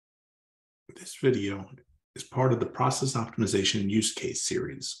This video is part of the process optimization use case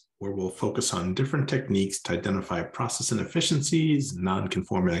series, where we'll focus on different techniques to identify process inefficiencies,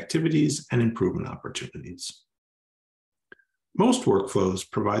 non-conforming activities, and improvement opportunities. Most workflows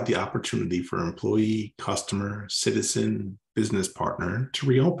provide the opportunity for employee, customer, citizen, business partner to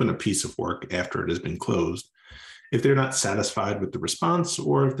reopen a piece of work after it has been closed if they're not satisfied with the response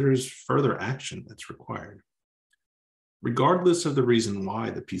or if there's further action that's required. Regardless of the reason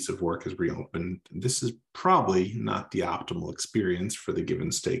why the piece of work is reopened, this is probably not the optimal experience for the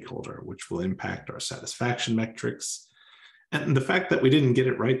given stakeholder, which will impact our satisfaction metrics. And the fact that we didn't get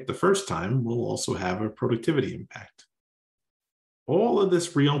it right the first time will also have a productivity impact. All of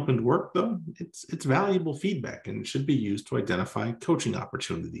this reopened work, though, it's valuable feedback and should be used to identify coaching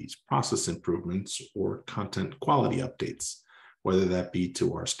opportunities, process improvements, or content quality updates, whether that be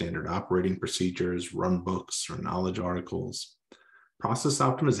to our standard operating procedures, run books, or knowledge articles. Process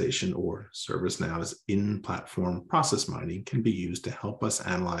optimization, or ServiceNow's in-platform process mining, can be used to help us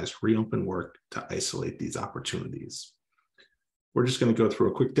analyze reopen work to isolate these opportunities. We're just going to go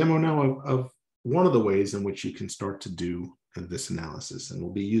through a quick demo now of one of the ways in which you can start to do this analysis. And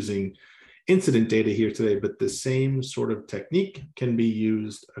we'll be using incident data here today, but the same sort of technique can be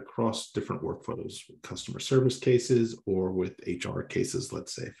used across different workflows, customer service cases or with HR cases,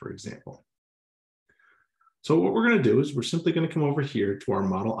 let's say, for example. So what we're going to do is we're simply going to come over here to our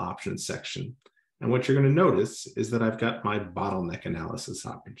model options section. And what you're going to notice is that I've got my bottleneck analysis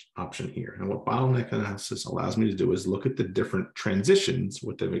option here. And what bottleneck analysis allows me to do is look at the different transitions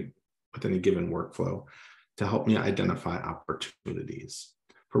within a given workflow to help me identify opportunities.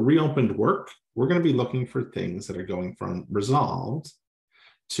 For reopened work, we're going to be looking for things that are going from resolved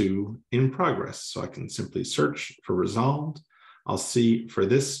to in progress. So I can simply search for resolved. I'll see for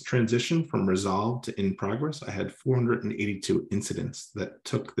this transition from resolved to in progress, I had 482 incidents that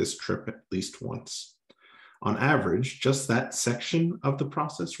took this trip at least once. On average, just that section of the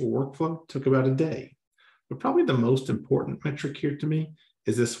process or workflow took about a day. But probably the most important metric here to me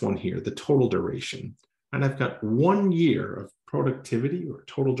is this one here, the total duration. And I've got 1 year of productivity or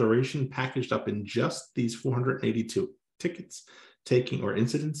total duration packaged up in just these 482 tickets or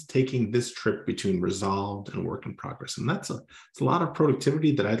incidents taking this trip between resolved and work in progress. And it's a lot of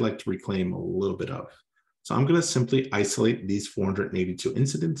productivity that I'd like to reclaim a little bit of. So I'm going to simply isolate these 482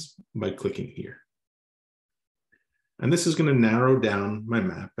 incidents by clicking here. And this is going to narrow down my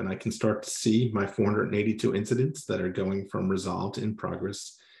map, and I can start to see my 482 incidents that are going from resolved to in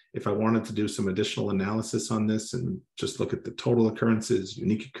progress. If I wanted to do some additional analysis on this and just look at the total occurrences,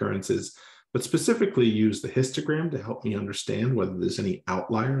 unique occurrences, but specifically use the histogram to help me understand whether there's any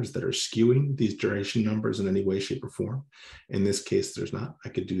outliers that are skewing these duration numbers in any way, shape, or form. In this case, there's not. I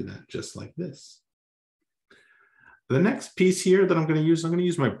could do that just like this. The next piece here that I'm going to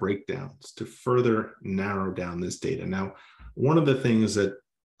use my breakdowns to further narrow down this data. Now, one of the things that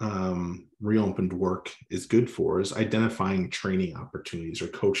reopened work is good for is identifying training opportunities or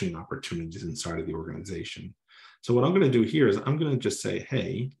coaching opportunities inside of the organization. So what I'm going to do here is I'm going to just say,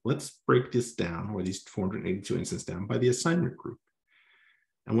 hey, let's break this down, or these 482 incidents down, by the assignment group.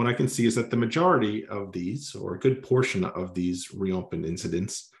 And what I can see is that the majority of these, or a good portion of these reopened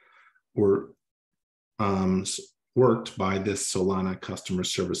incidents, were worked by this Solana customer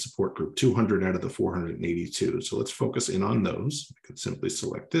service support group, 200 out of the 482. So let's focus in on those. I can simply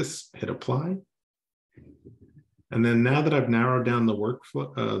select this, hit apply. And then now that I've narrowed down the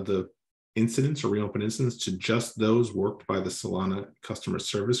workflow, the incidents or reopened incidents to just those worked by the Solana customer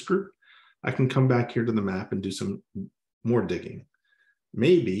service group, I can come back here to the map and do some more digging.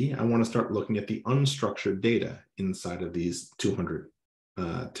 Maybe I want to start looking at the unstructured data inside of these 200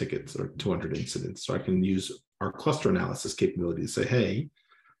 tickets or 200 incidents. So I can use our cluster analysis capability to say, hey,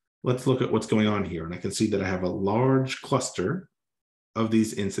 let's look at what's going on here. And I can see that I have a large cluster of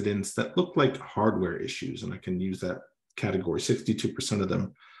these incidents that look like hardware issues. And I can use that category. 62% of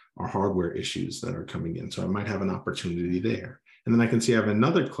them are hardware issues that are coming in. So I might have an opportunity there. And then I can see I have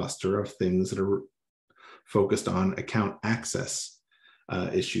another cluster of things that are focused on account access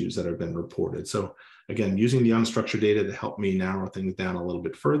issues that have been reported. So again, using the unstructured data to help me narrow things down a little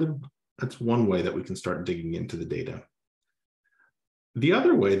bit further, that's one way that we can start digging into the data. The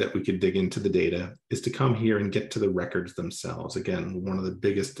other way that we could dig into the data is to come here and get to the records themselves. Again, one of the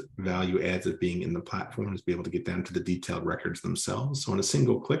biggest value adds of being in the platform is be able to get down to the detailed records themselves. So in a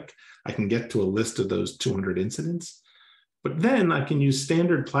single click, I can get to a list of those 200 incidents, but then I can use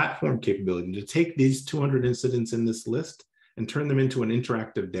standard platform capability to take these 200 incidents in this list and turn them into an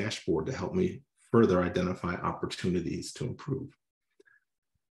interactive dashboard to help me further identify opportunities to improve.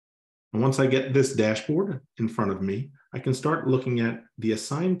 And once I get this dashboard in front of me, I can start looking at the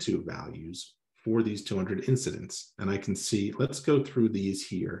assigned to values for these 200 incidents. And I can see, let's go through these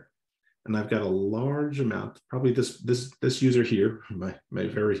here. And I've got a large amount, probably this user here, my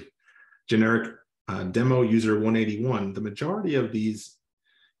very generic demo user 181, the majority of these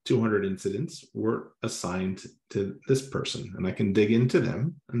 200 incidents were assigned to this person. And I can dig into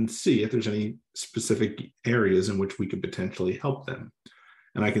them and see if there's any specific areas in which we could potentially help them.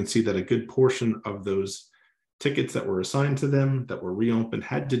 And I can see that a good portion of those tickets that were assigned to them that were reopened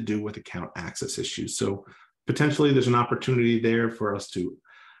had to do with account access issues. So potentially there's an opportunity there for us to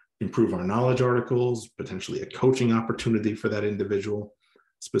improve our knowledge articles, potentially a coaching opportunity for that individual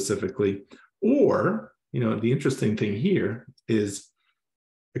specifically. Or, the interesting thing here is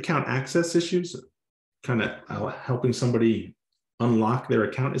account access issues, kind of helping somebody unlock their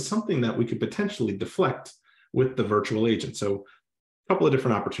account is something that we could potentially deflect with the virtual agent. So a couple of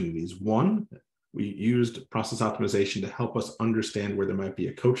different opportunities. One, we used process optimization to help us understand where there might be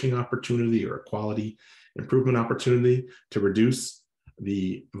a coaching opportunity or a quality improvement opportunity to reduce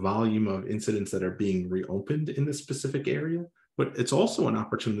the volume of incidents that are being reopened in this specific area. But it's also an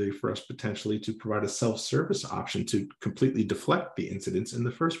opportunity for us potentially to provide a self-service option to completely deflect the incidents in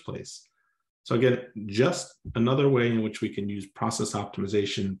the first place. So again, just another way in which we can use process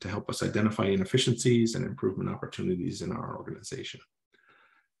optimization to help us identify inefficiencies and improvement opportunities in our organization.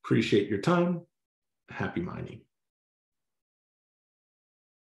 Appreciate your time. Happy mining.